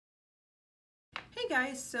Hey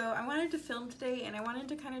guys, so I wanted to film today and I wanted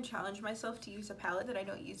to kind of challenge myself to use a palette that I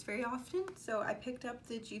don't use very often. So I picked up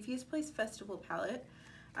the Juvia's Place Festival palette.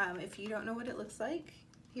 If you don't know what it looks like,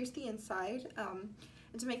 here's the inside. And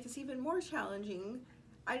to make this even more challenging,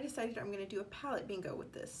 I decided I'm going to do a palette bingo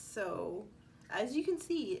with this. So as you can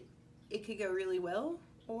see, it could go really well,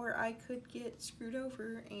 or I could get screwed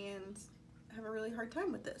over and have a really hard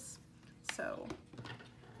time with this. So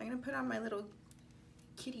I'm going to put on my little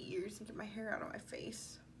kitty ears and get my hair out of my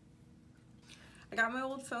face. I got my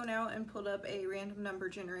old phone out and pulled up a random number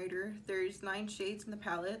generator. There's 9 shades in the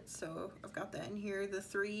palette, so I've got that in here. The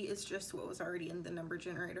 3 is just what was already in the number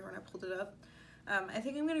generator when I pulled it up. I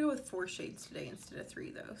think I'm gonna go with 4 shades today instead of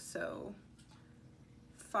 3 though. So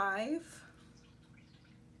 5,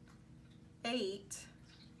 8,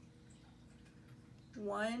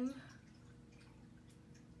 1,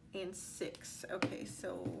 and 6. Okay,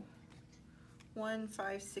 so 1,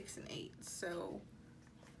 5, 6, and 8. So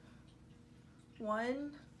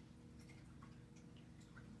 1,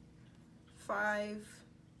 5,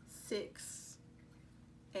 6,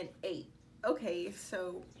 and 8. Okay,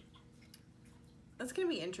 so that's gonna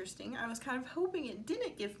be interesting. I was kind of hoping it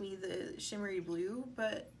didn't give me the shimmery blue,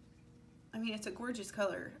 but I mean, it's a gorgeous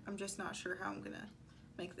color. I'm just not sure how I'm gonna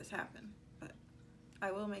make this happen, but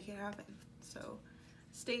I will make it happen. So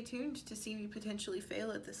stay tuned to see me potentially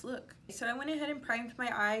fail at this look. So I went ahead and primed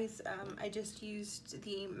my eyes. I just used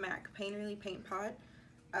the MAC Painterly Paint Pot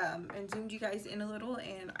and zoomed you guys in a little,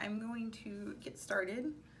 and I'm going to get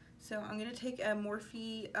started. So I'm going to take a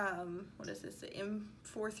Morphe, what is this, the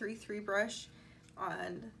M433 brush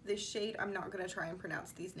on this shade. I'm not going to try and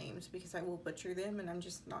pronounce these names because I will butcher them, and I'm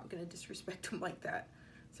just not going to disrespect them like that.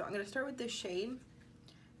 So I'm going to start with this shade.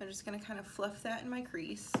 I'm just going to kind of fluff that in my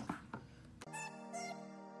crease.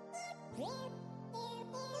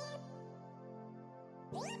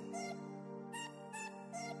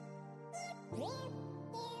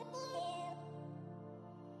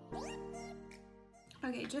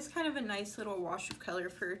 Okay, just kind of a nice little wash of color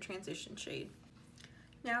for a transition shade.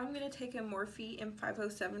 Now I'm going to take a Morphe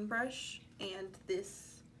M507 brush and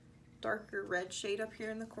this darker red shade up here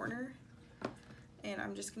in the corner, and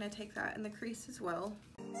I'm just going to take that in the crease as well.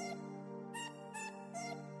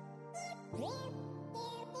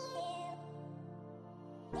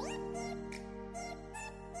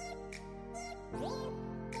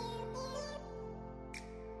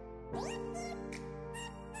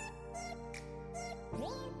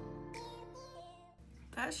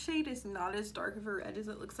 That shade is not as dark of a red as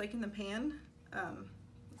it looks like in the pan.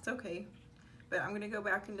 It's okay, but I'm gonna go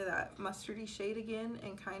back into that mustardy shade again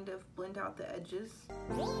and kind of blend out the edges.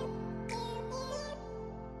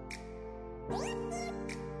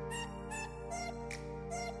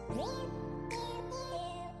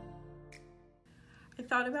 I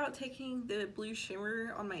thought about taking the blue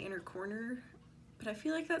shimmer on my inner corner, but I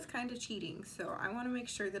feel like that's kind of cheating, so I want to make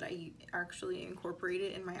sure that I actually incorporate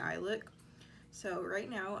it in my eye look. So right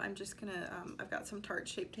now I'm just gonna, I've got some Tarte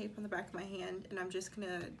Shape Tape on the back of my hand, and I'm just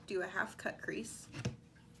gonna do a half cut crease.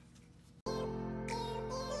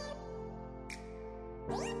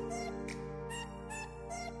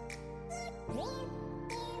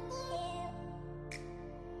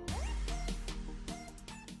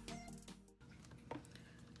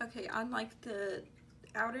 Okay, on like the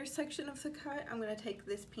outer section of the cut, I'm gonna take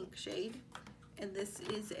this pink shade, and this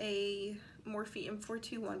is a Morphe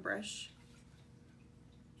M421 brush.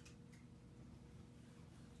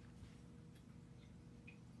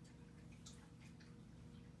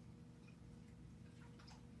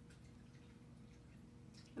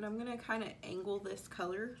 And I'm gonna kind of angle this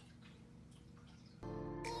color.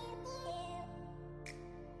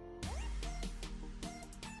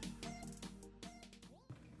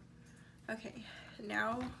 Okay,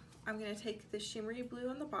 now I'm gonna take the shimmery blue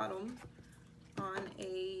on the bottom on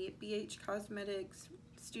a BH Cosmetics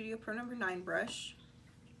Studio Pro No. 9 brush.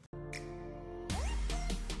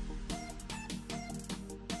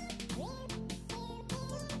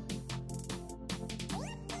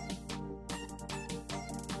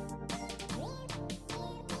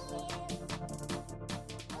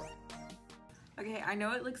 Okay, I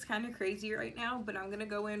know it looks kind of crazy right now, but I'm going to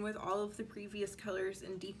go in with all of the previous colors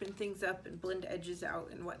and deepen things up and blend edges out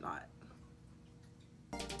and whatnot.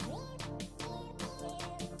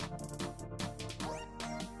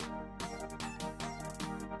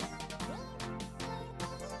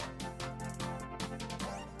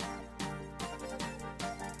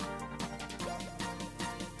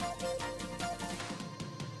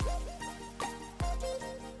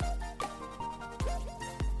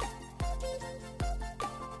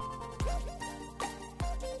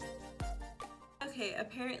 Okay,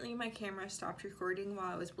 apparently my camera stopped recording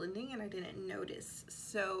while I was blending and I didn't notice.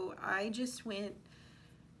 So I just went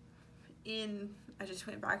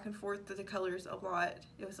back and forth to the colors a lot.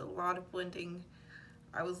 It was a lot of blending.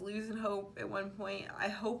 I was losing hope at one point. I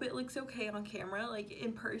hope it looks okay on camera. Like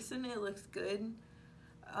in person it looks good.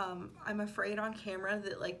 I'm afraid on camera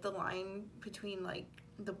that like the line between like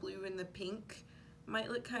the blue and the pink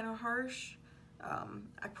might look kind of harsh.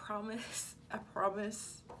 I promise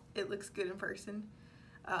it looks good in person.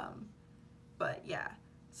 But yeah,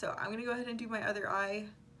 so I'm gonna go ahead and do my other eye,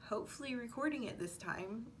 hopefully recording it this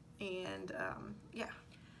time, and yeah.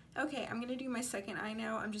 Okay, I'm gonna do my second eye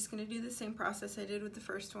now. I'm just gonna do the same process I did with the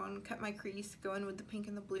first one, cut my crease, go in with the pink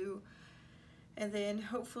and the blue, and then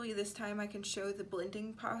hopefully this time I can show the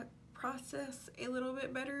blending process a little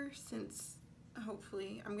bit better, since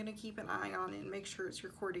hopefully I'm gonna keep an eye on it and make sure it's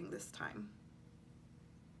recording this time.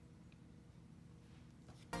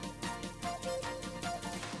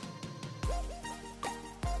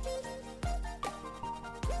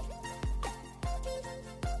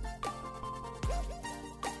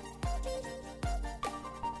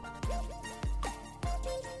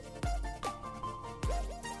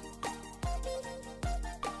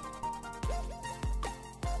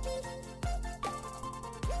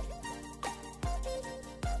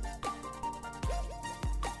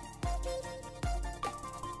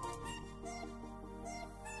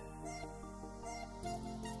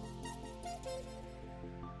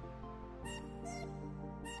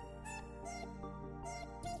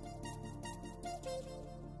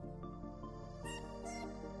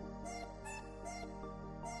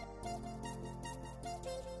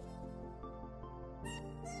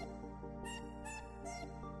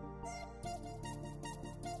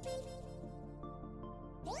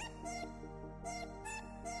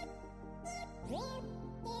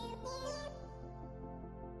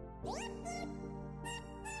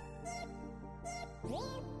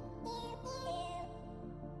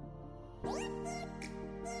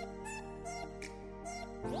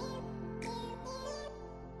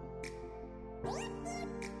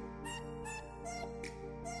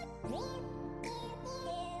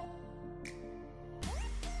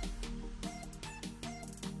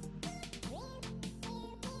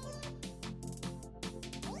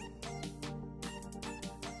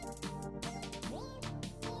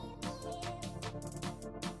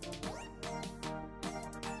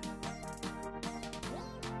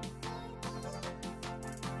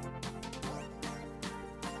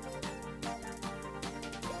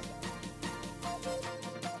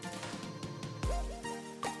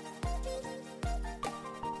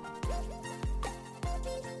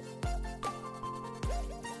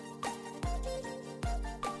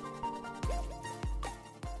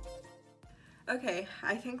 Okay,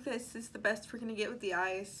 I think this is the best we're gonna get with the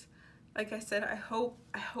eyes. Like I said, I hope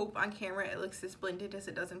on camera it looks as blended as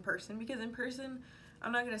it does in person, because in person,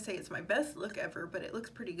 I'm not gonna say it's my best look ever, but it looks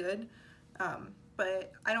pretty good.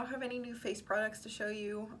 But I don't have any new face products to show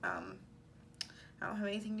you. I don't have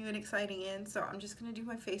anything new and exciting in, so I'm just gonna do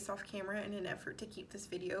my face off camera in an effort to keep this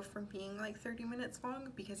video from being like 30 minutes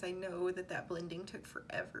long, because I know that blending took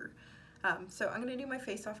forever. So I'm gonna do my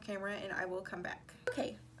face off camera and I will come back.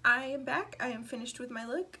 Okay, I am back. I am finished with my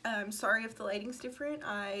look. I'm sorry if the lighting's different.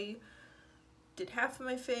 I did half of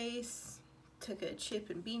my face, took a chip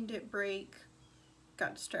and bean dip break,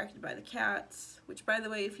 got distracted by the cats, which by the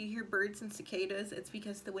way, if you hear birds and cicadas, it's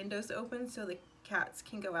because the window's open so the cats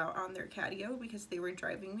can go out on their catio, because they were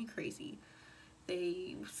driving me crazy.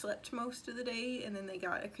 They slept most of the day and then they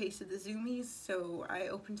got a case of the zoomies, so I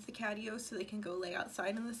opened the catio so they can go lay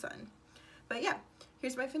outside in the sun. But yeah,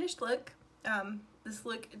 here's my finished look. This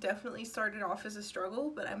look definitely started off as a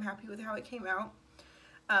struggle, but I'm happy with how it came out.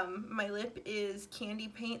 My lip is Candy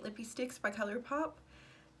Paint Lippy Sticks by ColourPop.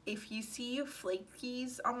 If you see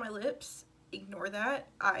flakies on my lips, ignore that.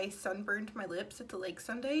 I sunburned my lips at the lake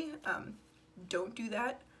Sunday. Don't do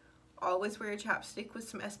that. Always wear a chapstick with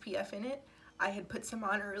some SPF in it. I had put some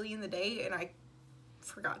on early in the day and I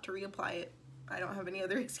forgot to reapply it. I don't have any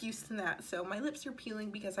other excuse than that. So my lips are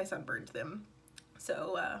peeling because I sunburned them.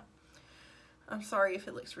 So I'm sorry if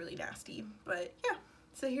it looks really nasty, but yeah.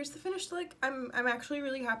 So here's the finished look. I'm actually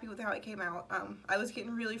really happy with how it came out. I was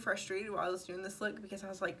getting really frustrated while I was doing this look because I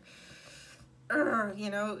was like, you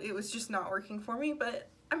know, it was just not working for me, but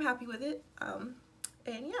I'm happy with it. And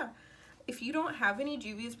yeah, if you don't have any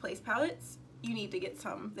Juvia's Place palettes, you need to get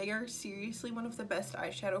some. They are seriously one of the best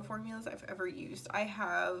eyeshadow formulas I've ever used. I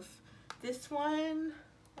have this one,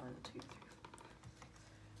 1, 2, 3.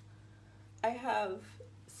 I have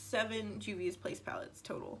 7 Juvia's Place palettes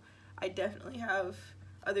total. I definitely have,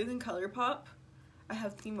 other than ColourPop, I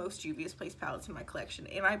have the most Juvia's Place palettes in my collection,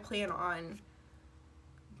 and I plan on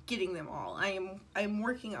getting them all. I'm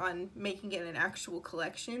working on making it an actual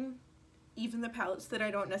collection. Even the palettes that I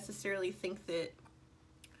don't necessarily think that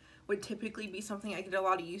would typically be something I get a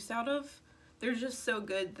lot of use out of, they're just so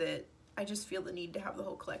good that I just feel the need to have the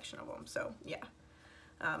whole collection of them. So yeah,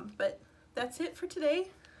 but that's it for today.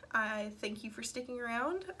 I thank you for sticking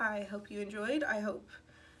around. I hope you enjoyed. I hope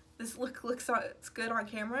this looks good on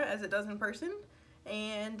camera as it does in person.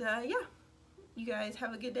 And yeah, you guys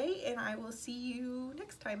have a good day, and I will see you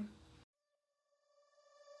next time.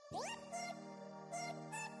 What?